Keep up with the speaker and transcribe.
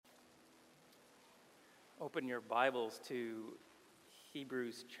Open your Bibles to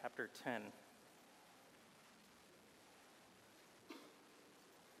Hebrews chapter 10.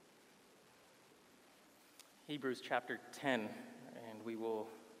 Hebrews chapter 10, and we will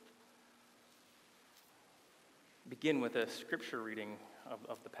begin with a scripture reading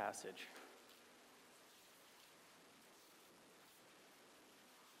of the passage.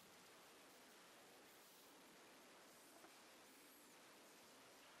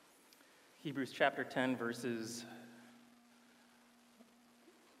 Hebrews chapter 10, verses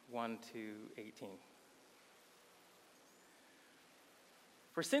 1 to 18.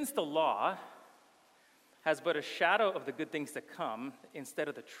 For since the law has but a shadow of the good things to come instead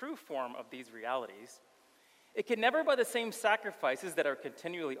of the true form of these realities, it can never, by the same sacrifices that are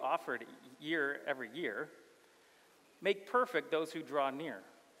continually offered every year, make perfect those who draw near.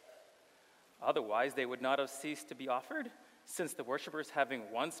 Otherwise, they would not have ceased to be offered, since the worshippers,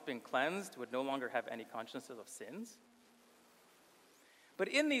 having once been cleansed, would no longer have any consciousness of sins. But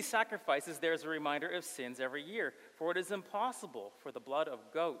in these sacrifices there is a reminder of sins every year, for it is impossible for the blood of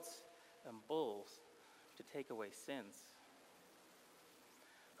goats and bulls to take away sins.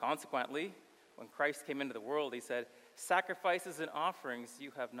 Consequently, when Christ came into the world, he said, "Sacrifices and offerings you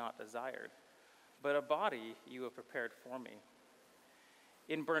have not desired, but a body you have prepared for me.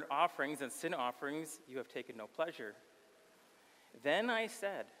 In burnt offerings and sin offerings you have taken no pleasure." Then I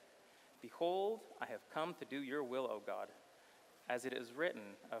said, "Behold, I have come to do your will, O God, as it is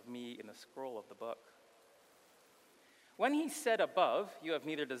written of me in the scroll of the book." When he said above, "You have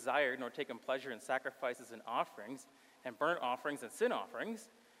neither desired nor taken pleasure in sacrifices and offerings, and burnt offerings and sin offerings,"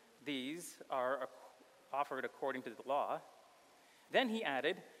 these are offered according to the law. Then he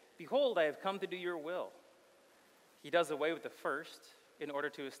added, "Behold, I have come to do your will." He does away with the first in order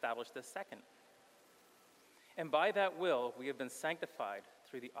to establish the second. And by that will we have been sanctified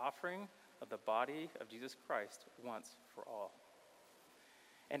through the offering of the body of Jesus Christ once for all.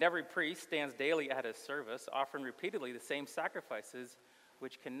 And every priest stands daily at his service, offering repeatedly the same sacrifices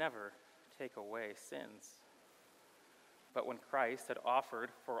which can never take away sins. But when Christ had offered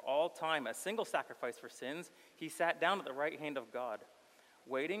for all time a single sacrifice for sins, he sat down at the right hand of God,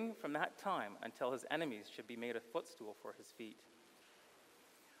 waiting from that time until his enemies should be made a footstool for his feet.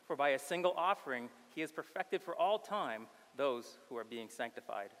 For by a single offering he has perfected for all time those who are being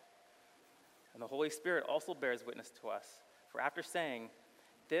sanctified. And the Holy Spirit also bears witness to us, for after saying,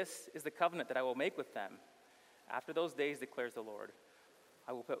 "This is the covenant that I will make with them. After those days, declares the Lord,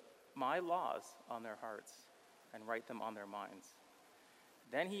 I will put my laws on their hearts and write them on their minds."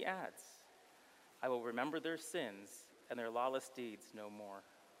 Then he adds, "I will remember their sins and their lawless deeds no more.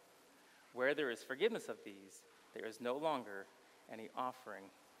 Where there is forgiveness of these, there is no longer any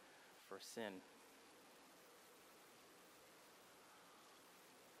offering for sin."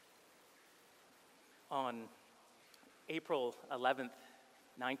 On April 11th,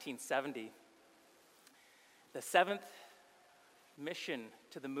 1970, the seventh mission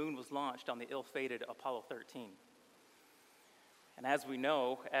to the moon was launched on the ill-fated Apollo 13. And as we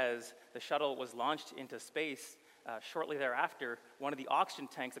know, as the shuttle was launched into space, shortly thereafter, one of the oxygen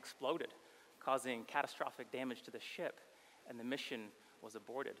tanks exploded, causing catastrophic damage to the ship, and the mission was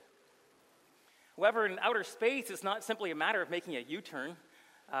aborted. However, in outer space, it's not simply a matter of making a U-turn.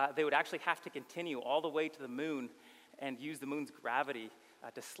 They would actually have to continue all the way to the moon and use the moon's gravity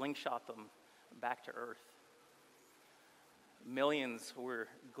to slingshot them back to Earth. Millions were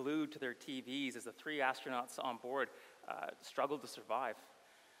glued to their TVs as the three astronauts on board struggled to survive,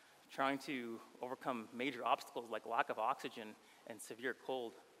 trying to overcome major obstacles like lack of oxygen and severe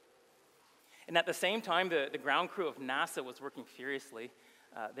cold. And at the same time, the ground crew of NASA was working furiously.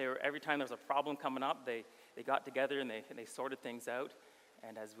 Every time there was a problem coming up, they got together and they sorted things out.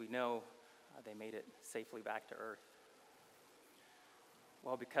 And as we know, they made it safely back to Earth.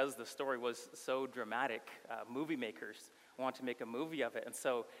 Well, because the story was so dramatic, movie makers wanted to make a movie of it. And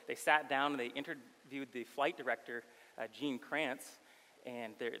so they sat down and they interviewed the flight director, Gene Kranz.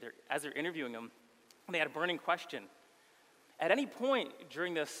 And as they're interviewing him, they had a burning question. At any point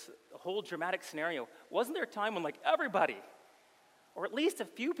during this whole dramatic scenario, wasn't there a time when everybody, or at least a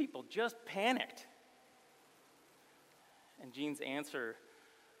few people, just panicked? And Gene's answer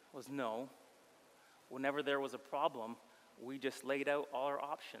was no. Whenever there was a problem, we just laid out all our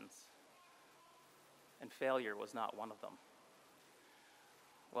options. And failure was not one of them.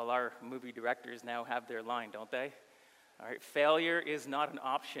 Well, our movie directors now have their line, don't they? All right, failure is not an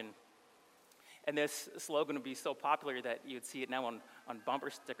option. And this slogan would be so popular that you'd see it now on bumper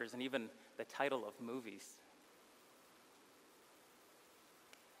stickers and even the title of movies.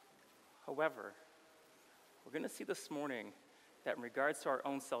 However, we're going to see this morning that in regards to our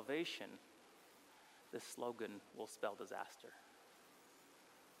own salvation, this slogan will spell disaster.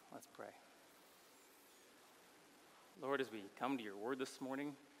 Let's pray. Lord, as we come to your word this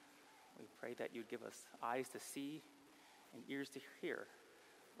morning, we pray that you'd give us eyes to see and ears to hear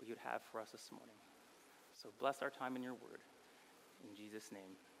what you'd have for us this morning. So bless our time in your word. In Jesus'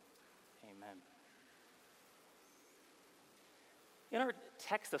 name, amen. In our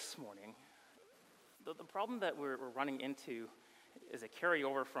text this morning, the problem that we're running into is a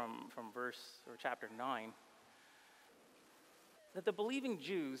carryover from chapter 9, that the believing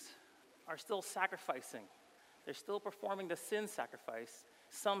Jews are still sacrificing. They're still performing the sin sacrifice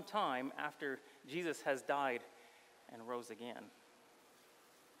sometime after Jesus has died and rose again.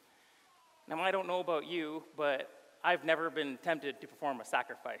 Now, I don't know about you, but I've never been tempted to perform a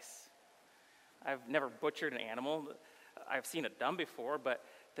sacrifice. I've never butchered an animal. I've seen it done before, but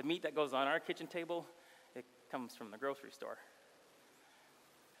the meat that goes on our kitchen table, it comes from the grocery store.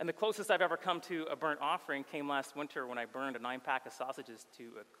 And the closest I've ever come to a burnt offering came last winter when I burned a 9-pack of sausages to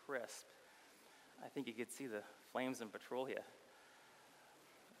a crisp. I think you could see the flames in Petrolia.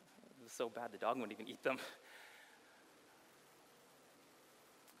 It was so bad the dog wouldn't even eat them.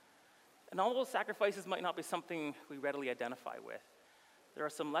 And all those sacrifices might not be something we readily identify with. There are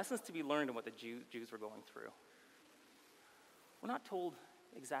some lessons to be learned in what the Jews were going through. We're not told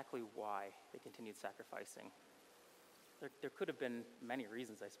exactly why they continued sacrificing. There could have been many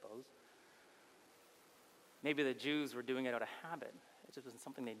reasons, I suppose. Maybe the Jews were doing it out of habit. It just wasn't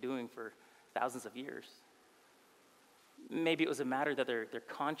something they'd been doing for thousands of years. Maybe it was a matter that their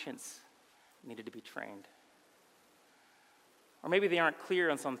conscience needed to be trained. Or maybe they aren't clear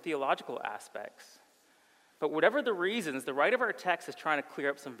on some theological aspects. But whatever the reasons, the writer of our text is trying to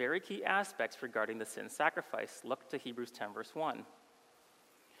clear up some very key aspects regarding the sin sacrifice. Look to Hebrews 10, verse 1.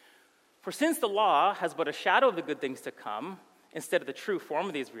 For since the law has but a shadow of the good things to come, instead of the true form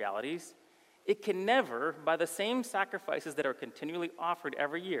of these realities, it can never, by the same sacrifices that are continually offered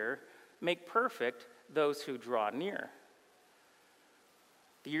every year, make perfect those who draw near.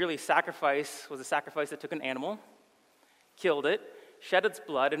 The yearly sacrifice was a sacrifice that took an animal, killed it, shed its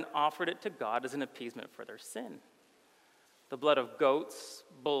blood, and offered it to God as an appeasement for their sin. The blood of goats,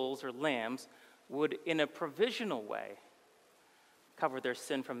 bulls, or lambs would, in a provisional way, cover their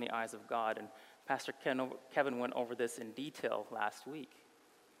sin from the eyes of God. And Pastor Kevin went over this in detail last week.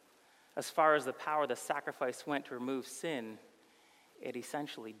 As far as the power the sacrifice went to remove sin, it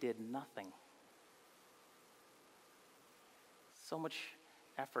essentially did nothing. So much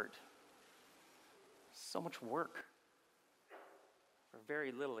effort, so much work for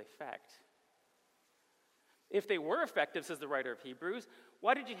very little effect. If they were effective, says the writer of Hebrews,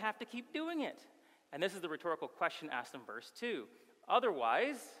 why did you have to keep doing it? And this is the rhetorical question asked in verse 2.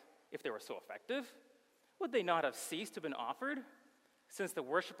 Otherwise, if they were so effective, would they not have ceased to have been offered, since the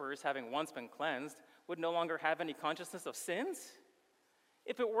worshipers, having once been cleansed, would no longer have any consciousness of sins?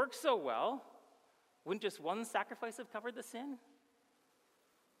 If it worked so well, wouldn't just one sacrifice have covered the sin?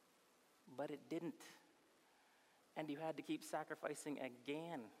 But it didn't. And you had to keep sacrificing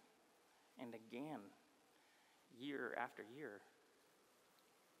again and again, year after year.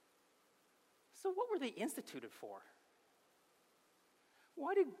 So what were they instituted for?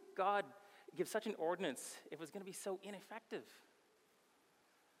 Why did God give such an ordinance if it was going to be so ineffective?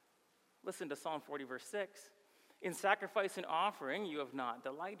 Listen to Psalm 40, verse 6. In sacrifice and offering you have not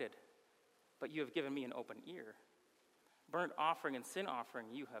delighted, but you have given me an open ear. Burnt offering and sin offering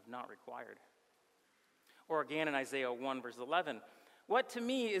you have not required. Or again in Isaiah 1, verse 11. What to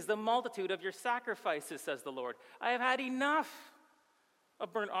me is the multitude of your sacrifices, says the Lord. I have had enough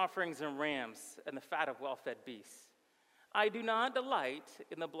of burnt offerings and rams and the fat of well-fed beasts. I do not delight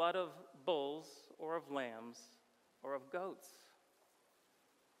in the blood of bulls or of lambs or of goats.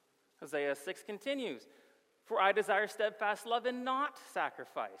 Hosea 6 continues, for I desire steadfast love and not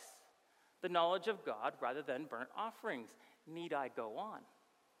sacrifice, the knowledge of God rather than burnt offerings. Need I go on?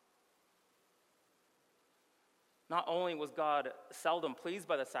 Not only was God seldom pleased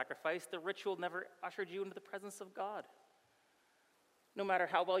by the sacrifice, the ritual never ushered you into the presence of God. No matter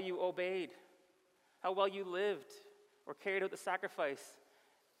how well you obeyed, how well you lived, or carried out the sacrifice,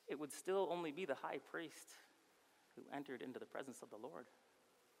 it would still only be the high priest who entered into the presence of the Lord.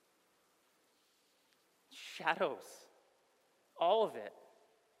 Shadows, all of it,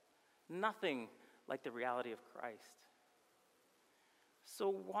 nothing like the reality of Christ.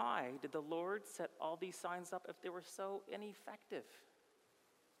 So why did the Lord set all these signs up if they were so ineffective?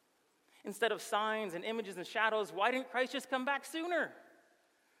 Instead of signs and images and shadows, why didn't Christ just come back sooner?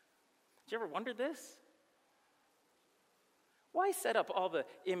 Did you ever wonder this? Why set up all the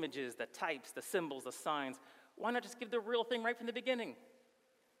images, the types, the symbols, the signs? Why not just give the real thing right from the beginning?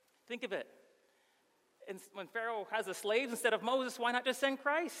 Think of it. when Pharaoh has the slaves instead of Moses, why not just send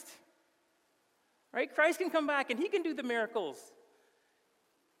Christ? Right? Christ can come back and he can do the miracles.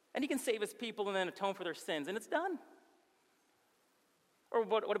 And he can save his people and then atone for their sins, and it's done. Or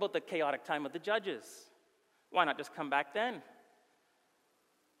what about the chaotic time of the judges? Why not just come back then?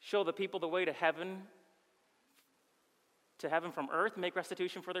 Show the people the way to heaven from earth, make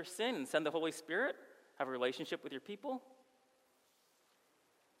restitution for their sin, and send the Holy Spirit, have a relationship with your people.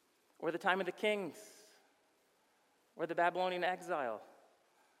 Or the time of the kings, or the Babylonian exile,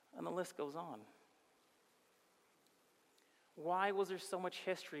 and the list goes on. Why was there so much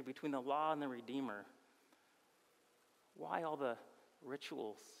history between the law and the Redeemer? Why all the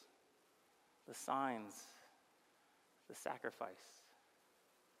rituals, the signs, the sacrifice?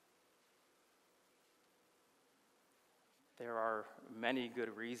 There are many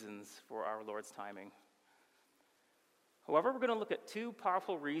good reasons for our Lord's timing. However, we're going to look at two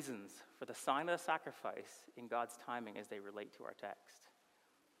powerful reasons for the sign of the sacrifice in God's timing as they relate to our text.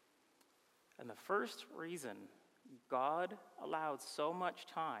 And the first reason God allowed so much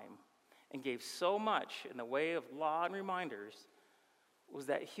time and gave so much in the way of law and reminders was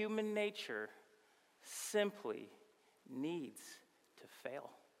that human nature simply needs to fail.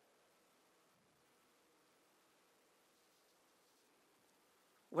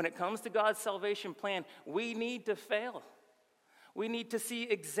 When it comes to God's salvation plan, we need to fail. We need to see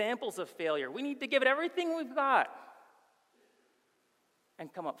examples of failure. We need to give it everything we've got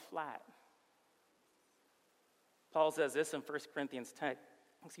and come up flat. Paul says this in 1 Corinthians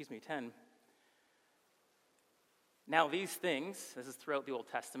 10. Now these things, this is throughout the Old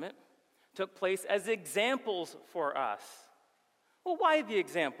Testament, took place as examples for us. Well, why the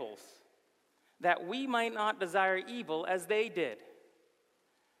examples? That we might not desire evil as they did.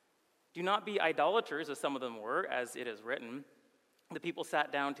 Do not be idolaters, as some of them were, as it is written. The people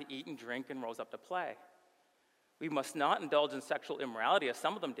sat down to eat and drink and rose up to play. We must not indulge in sexual immorality, as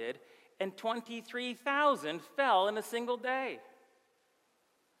some of them did, and 23,000 fell in a single day.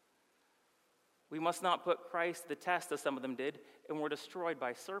 We must not put Christ to the test, as some of them did, and were destroyed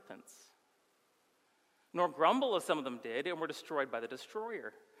by serpents. Nor grumble, as some of them did, and were destroyed by the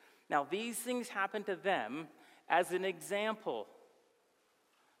destroyer. Now, these things happened to them as an example,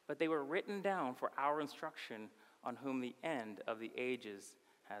 but they were written down for our instruction, on whom the end of the ages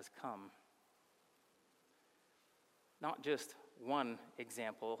has come. Not just one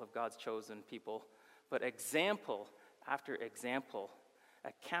example of God's chosen people, but example after example,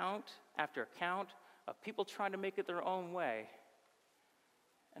 account after account of people trying to make it their own way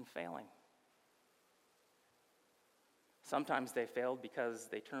and failing. Sometimes they failed because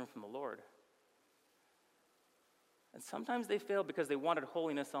they turned from the Lord. And sometimes they failed because they wanted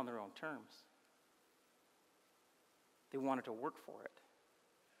holiness on their own terms. They wanted to work for it,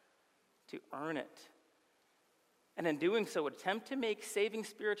 to earn it. And in doing so, would attempt to make saving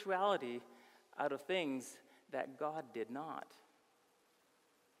spirituality out of things that God did not.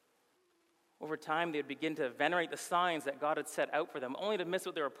 Over time, they would begin to venerate the signs that God had set out for them, only to miss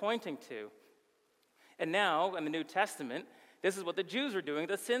what they were pointing to. And now, in the New Testament, this is what the Jews were doing,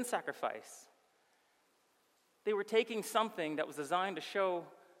 the sin sacrifice. They were taking something that was designed to show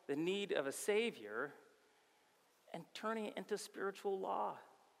the need of a Savior and turning it into spiritual law.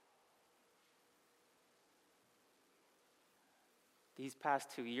 These past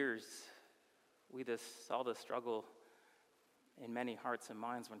 2 years, we saw the struggle in many hearts and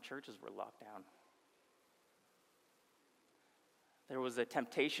minds when churches were locked down. There was a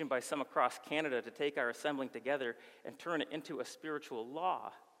temptation by some across Canada to take our assembling together and turn it into a spiritual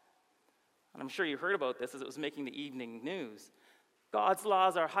law. And I'm sure you heard about this as it was making the evening news. God's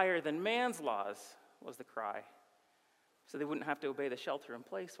laws are higher than man's laws, was the cry, so they wouldn't have to obey the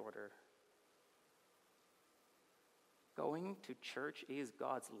shelter-in-place order. Going to church is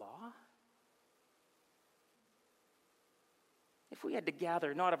God's law? If we had to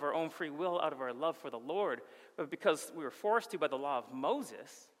gather not of our own free will out of our love for the Lord, but because we were forced to by the law of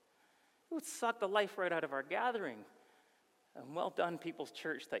Moses, it would suck the life right out of our gathering. And well done, People's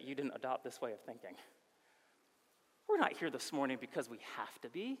Church, that you didn't adopt this way of thinking. We're not here this morning because we have to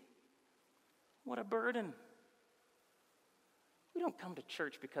be. What a burden. We don't come to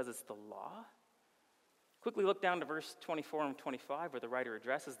church because it's the law. Quickly look down to verse 24 and 25 where the writer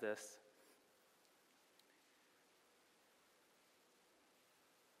addresses this.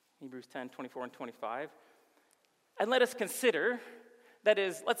 Hebrews 10, 24 and 25. And let us consider, that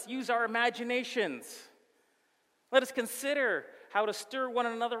is, let's use our imaginations. Let us consider how to stir one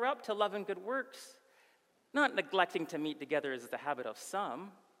another up to love and good works, not neglecting to meet together as is the habit of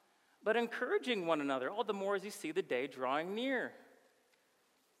some, but encouraging one another, all the more as you see the day drawing near.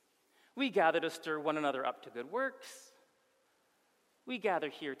 We gather to stir one another up to good works. We gather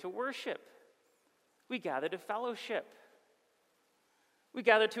here to worship. We gather to fellowship. We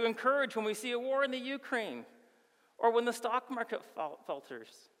gather to encourage when we see a war in the Ukraine, or when the stock market falters,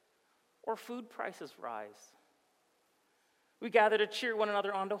 or food prices rise. We gather to cheer one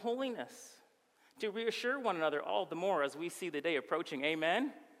another on to holiness, to reassure one another all the more as we see the day approaching.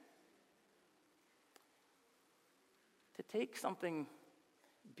 Amen? To take something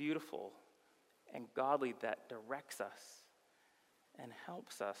beautiful and godly that directs us and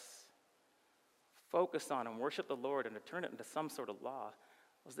helps us focus on and worship the Lord and to turn it into some sort of law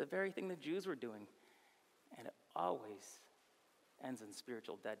was the very thing the Jews were doing. And it always ends in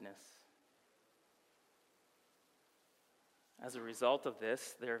spiritual deadness. As a result of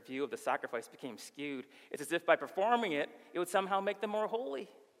this, their view of the sacrifice became skewed. It's as if by performing it, it would somehow make them more holy.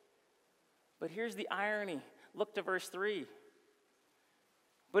 But here's the irony. Look to verse 3.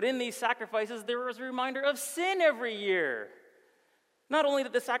 But in these sacrifices, there was a reminder of sin every year. Not only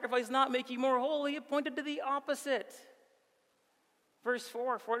did the sacrifice not make you more holy, it pointed to the opposite. Verse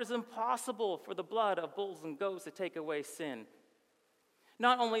 4, for it is impossible for the blood of bulls and goats to take away sin.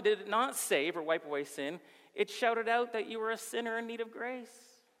 Not only did it not save or wipe away sin, it shouted out that you were a sinner in need of grace.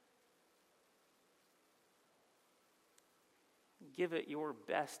 Give it your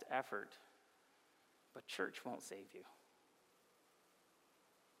best effort, but church won't save you.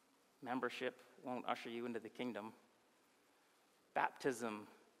 Membership won't usher you into the kingdom. Baptism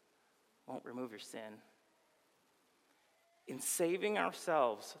won't remove your sin. In saving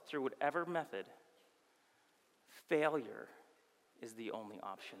ourselves through whatever method, failure is the only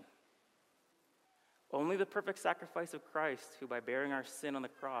option. Only the perfect sacrifice of Christ, who by bearing our sin on the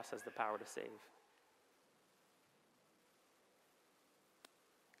cross has the power to save.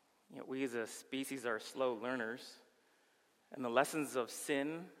 Yet we as a species are slow learners, and the lessons of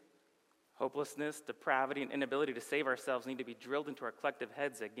sin, hopelessness, depravity, and inability to save ourselves need to be drilled into our collective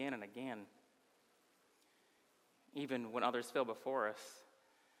heads again and again. Even when others fail before us,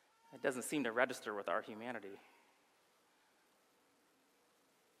 it doesn't seem to register with our humanity.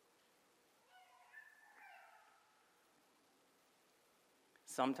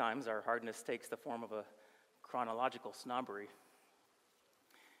 Sometimes our hardness takes the form of a chronological snobbery.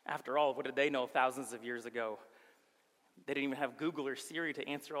 After all, what did they know thousands of years ago? They didn't even have Google or Siri to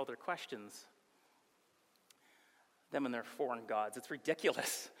answer all their questions. Them and their foreign gods. It's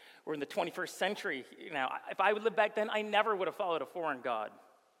ridiculous. We're in the 21st century now. If I would live back then, I never would have followed a foreign god.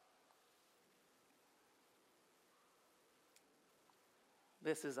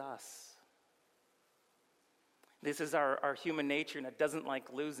 This is us. This is our human nature, and it doesn't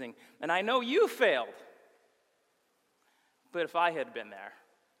like losing. And I know you failed. But if I had been there,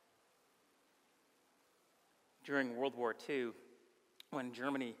 during World War II, when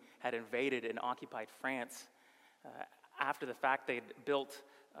Germany had invaded and occupied France, after the fact they'd built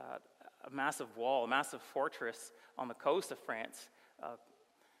a massive wall, a massive fortress on the coast of France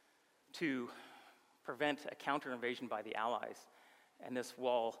to prevent a counter-invasion by the Allies. And this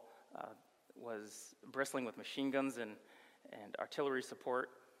wall was bristling with machine guns and artillery support.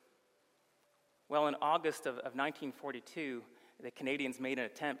 Well, in August of 1942, the Canadians made an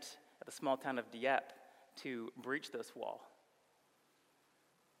attempt at the small town of Dieppe to breach this wall.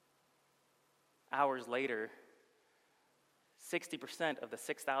 Hours later, 60% of the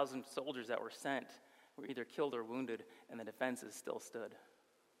 6,000 soldiers that were sent were either killed or wounded, and the defenses still stood.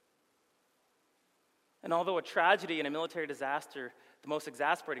 And although a tragedy and a military disaster, the most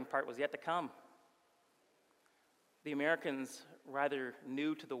exasperating part was yet to come. The Americans, rather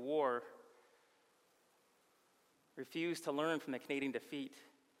new to the war, refused to learn from the Canadian defeat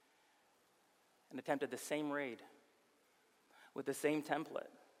and attempted the same raid with the same template,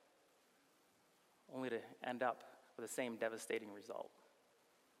 only to end up with the same devastating result.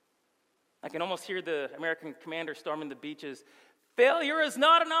 I can almost hear the American commander storming the beaches. Failure is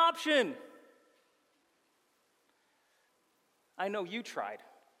not an option. I know you tried.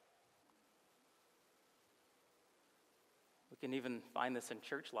 We can even find this in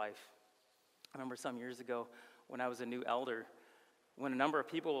church life. I remember some years ago when I was a new elder, when a number of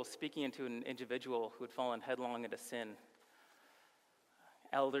people were speaking into an individual who had fallen headlong into sin.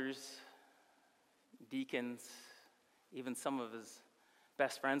 Elders, deacons, even some of his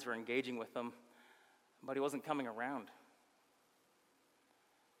best friends were engaging with him, but he wasn't coming around.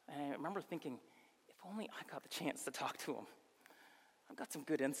 And I remember thinking, if only I got the chance to talk to him. I've got some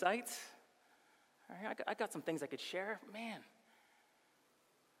good insights. I got some things I could share. Man.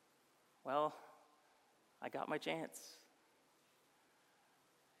 Well, I got my chance.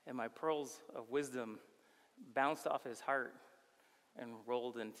 And my pearls of wisdom bounced off his heart and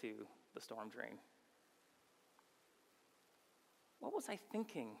rolled into the storm drain. What was I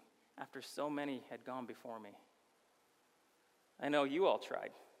thinking after so many had gone before me? I know you all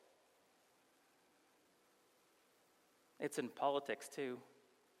tried. It's in politics too.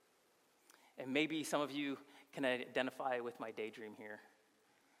 And maybe some of you can identify with my daydream here.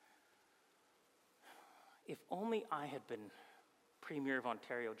 If only I had been Premier of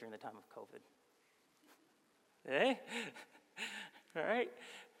Ontario during the time of COVID. Eh? All right?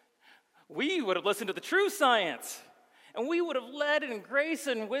 We would have listened to the true science, and we would have led in grace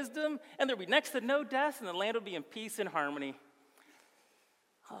and wisdom, and there'd be next to no deaths, and the land would be in peace and harmony.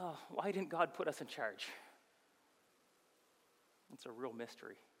 Oh, why didn't God put us in charge? It's a real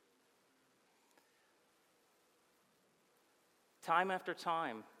mystery. Time after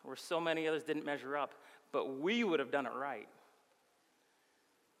time, where so many others didn't measure up, but we would have done it right.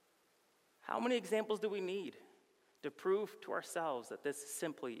 How many examples do we need to prove to ourselves that this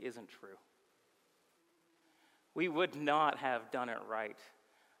simply isn't true? We would not have done it right.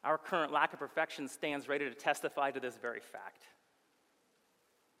 Our current lack of perfection stands ready to testify to this very fact.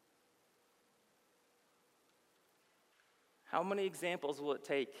 How many examples will it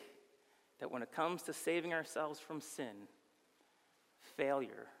take that when it comes to saving ourselves from sin,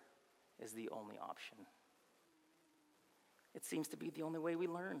 failure is the only option? It seems to be the only way we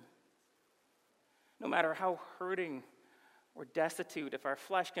learn. No matter how hurting or destitute, if our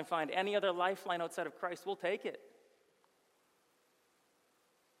flesh can find any other lifeline outside of Christ, we'll take it.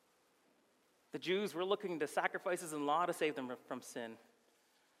 The Jews were looking to sacrifices and law to save them from sin.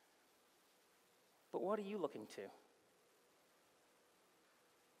 But what are you looking to?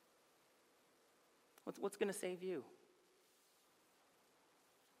 What's going to save you?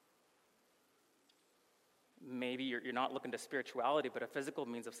 Maybe you're not looking to spirituality, but a physical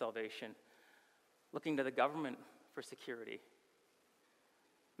means of salvation. Looking to the government for security.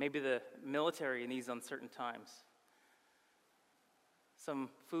 Maybe the military in these uncertain times. Some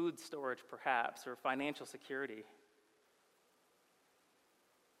food storage, perhaps, or financial security.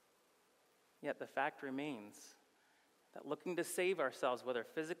 Yet the fact remains that looking to save ourselves, whether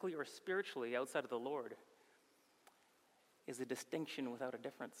physically or spiritually outside of the Lord, is a distinction without a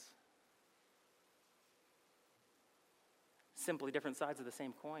difference. Simply different sides of the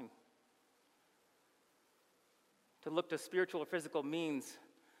same coin. To look to spiritual or physical means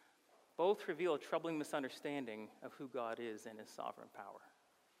both reveal a troubling misunderstanding of who God is and his sovereign power.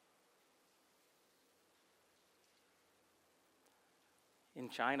 In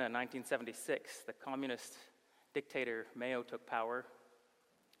China in 1976, the communist dictator Mao took power.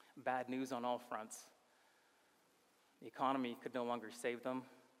 Bad news on all fronts. The economy could no longer save them.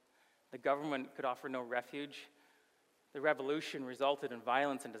 The government could offer no refuge. The revolution resulted in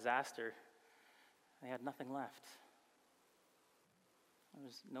violence and disaster. They had nothing left. There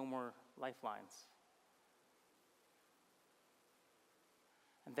was no more lifelines.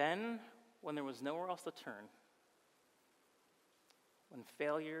 And then, when there was nowhere else to turn, when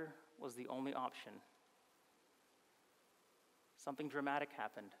failure was the only option, something dramatic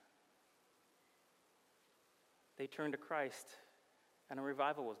happened. They turned to Christ, and a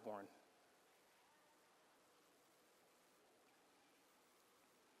revival was born.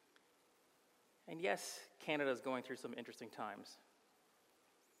 And yes, Canada is going through some interesting times.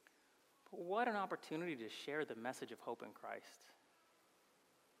 But what an opportunity to share the message of hope in Christ.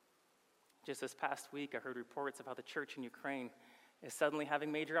 Just this past week, I heard reports of how the church in Ukraine is suddenly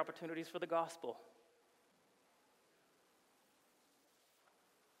having major opportunities for the gospel.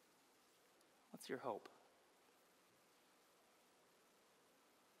 What's your hope?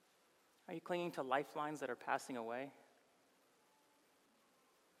 Are you clinging to lifelines that are passing away?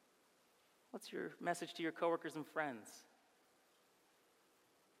 What's your message to your coworkers and friends?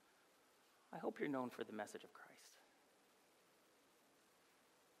 I hope you're known for the message of Christ.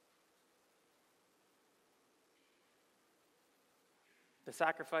 The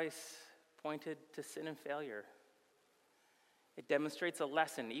sacrifice pointed to sin and failure. It demonstrates a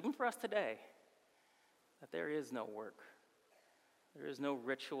lesson, even for us today, that there is no work. There is no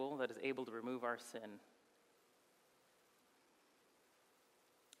ritual that is able to remove our sin.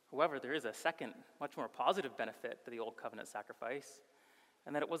 However, there is a second, much more positive benefit to the Old Covenant sacrifice,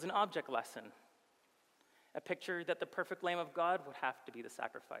 and that it was an object lesson, a picture that the perfect Lamb of God would have to be the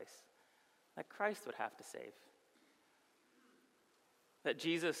sacrifice, that Christ would have to save. That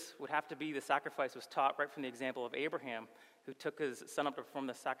Jesus would have to be the sacrifice was taught right from the example of Abraham, who took his son up to perform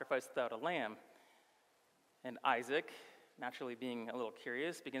the sacrifice without a lamb. And Isaac, naturally being a little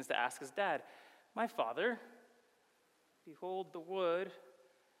curious, begins to ask his dad, "My father, behold the wood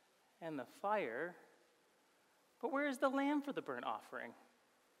and the fire, But where is the lamb for the burnt offering?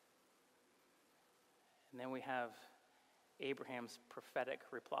 And then we have Abraham's prophetic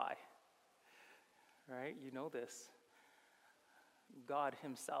reply. Right? You know this. God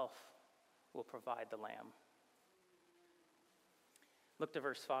himself will provide the lamb. Look to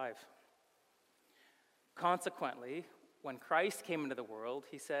verse 5. Consequently, when Christ came into the world,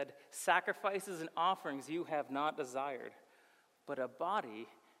 he said, "Sacrifices and offerings you have not desired, but a body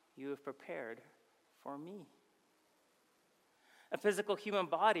you have prepared for me." A physical human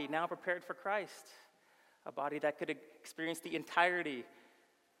body now prepared for Christ. A body that could experience the entirety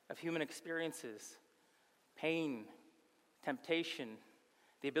of human experiences. Pain, temptation,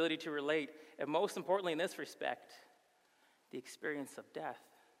 the ability to relate, and most importantly in this respect, the experience of death.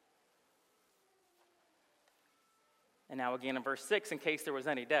 And now again in verse 6, in case there was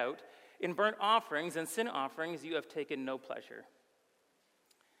any doubt, in burnt offerings and sin offerings you have taken no pleasure.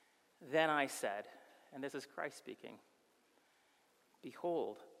 Then I said, and this is Christ speaking,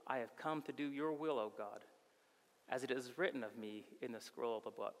 "Behold, I have come to do your will, O God, as it is written of me in the scroll of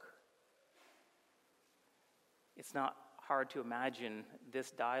the book." It's not hard to imagine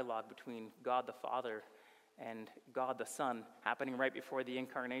this dialogue between God the Father and God the Son happening right before the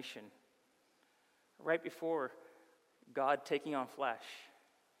incarnation, right before God taking on flesh,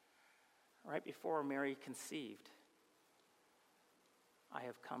 right before Mary conceived. I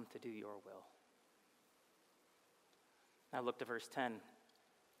have come to do your will. Now look to verse 10.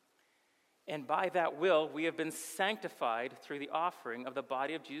 And by that will we have been sanctified through the offering of the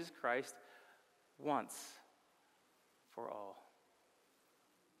body of Jesus Christ once for all.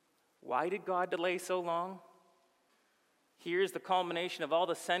 Why did God delay so long? Here's the culmination of all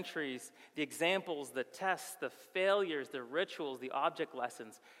the centuries, the examples, the tests, the failures, the rituals, the object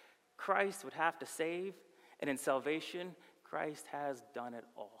lessons. Christ would have to save, and in salvation, Christ has done it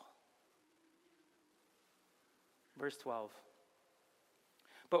all. Verse 12.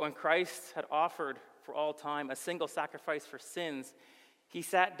 But when Christ had offered for all time a single sacrifice for sins, he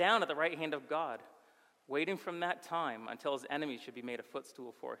sat down at the right hand of God, waiting from that time until his enemies should be made a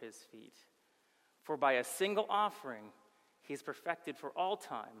footstool for his feet. For by a single offering, he's perfected for all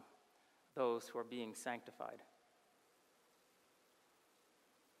time those who are being sanctified.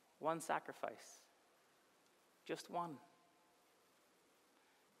 One sacrifice, just one.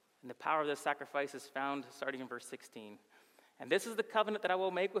 And the power of this sacrifice is found starting in verse 16. And this is the covenant that I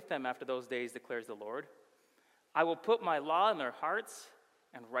will make with them after those days, declares the Lord. I will put my law in their hearts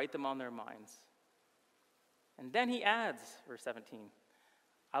and write them on their minds. And then he adds, verse 17,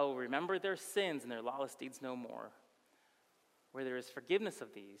 I will remember their sins and their lawless deeds no more. Where there is forgiveness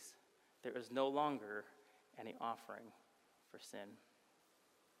of these, there is no longer any offering for sin.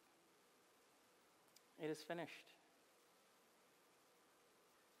 It is finished.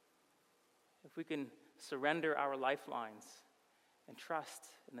 If we can surrender our lifelines and trust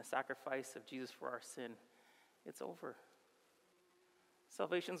in the sacrifice of Jesus for our sin, it's over.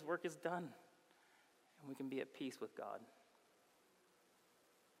 Salvation's work is done, and we can be at peace with God.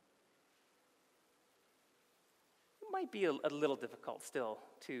 It might be a little difficult still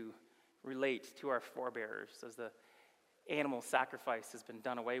to relate to our forebears as the animal sacrifice has been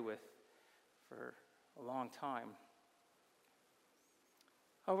done away with for a long time.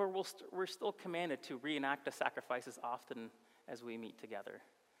 However, we're still commanded to reenact the sacrifices often as we meet together.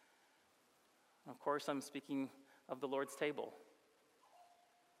 Of course, I'm speaking of the Lord's table.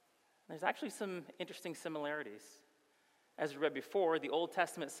 There's actually some interesting similarities. As we read before, the Old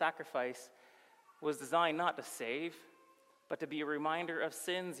Testament sacrifice was designed not to save, but to be a reminder of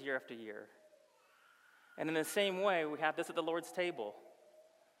sins year after year. And in the same way, we have this at the Lord's table,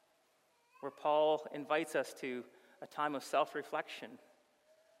 where Paul invites us to a time of self-reflection,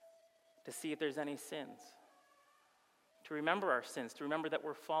 to see if there's any sins, to remember our sins, to remember that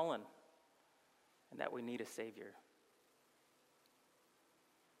we're fallen and that we need a Savior.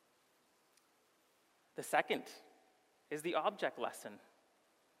 The second is the object lesson.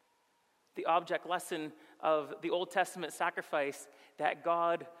 The object lesson of the Old Testament sacrifice, that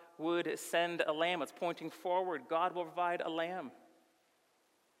God would send a lamb. It's pointing forward. God will provide a lamb.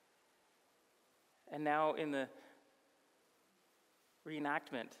 And now in the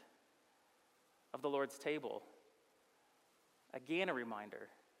reenactment of the Lord's table, again a reminder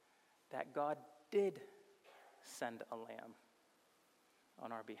that God did send a lamb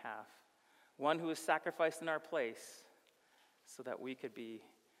on our behalf, one who was sacrificed in our place so that we could be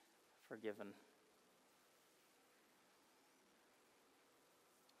forgiven.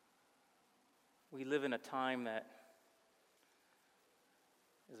 We live in a time that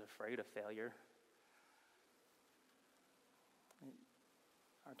is afraid of failure.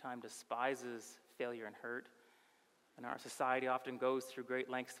 Our time despises failure and hurt. and our society often goes through great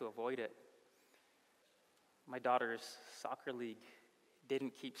lengths to avoid it. My daughter's soccer league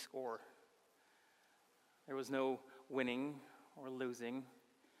didn't keep score. There was no winning or losing,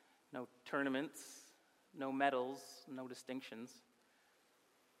 no tournaments, no medals, no distinctions.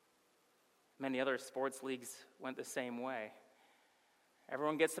 Many other sports leagues went the same way.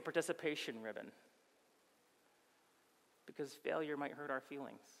 Everyone gets the participation ribbon because failure might hurt our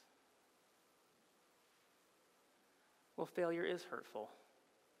feelings. Well, failure is hurtful.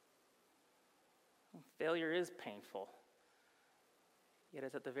 Failure is painful, yet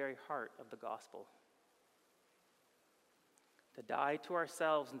it's at the very heart of the gospel. To die to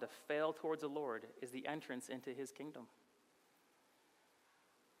ourselves and to fail towards the Lord is the entrance into his kingdom.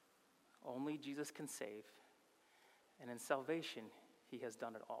 Only Jesus can save, and in salvation, he has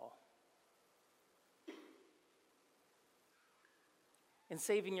done it all. In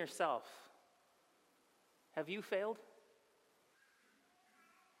saving yourself, have you failed?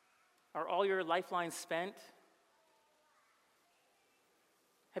 Are all your lifelines spent?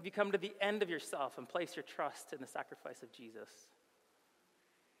 Have you come to the end of yourself and placed your trust in the sacrifice of Jesus?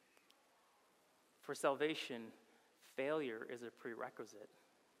 For salvation, failure is a prerequisite.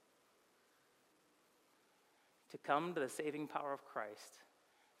 To come to the saving power of Christ,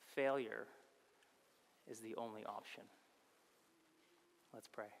 failure is the only option. Let's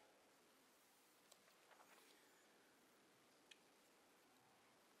pray.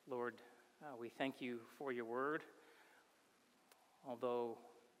 Lord, we thank you for your word, although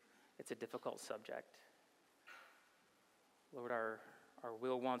it's a difficult subject. Lord, our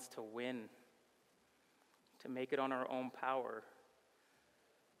will wants to win, to make it on our own power.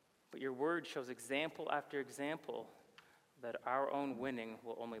 But your word shows example after example that our own winning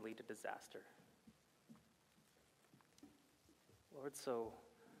will only lead to disaster. Lord, so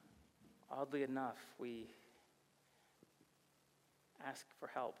oddly enough, we ask for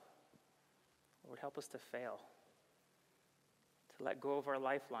help. Lord, help us to fail, to let go of our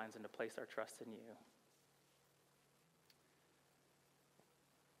lifelines and to place our trust in you.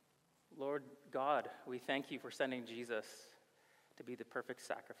 Lord God, we thank you for sending Jesus to be the perfect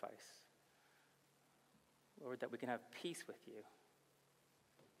sacrifice. Lord, that we can have peace with you.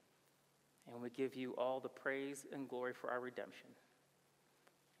 And we give you all the praise and glory for our redemption.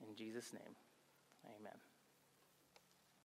 In Jesus' name, amen.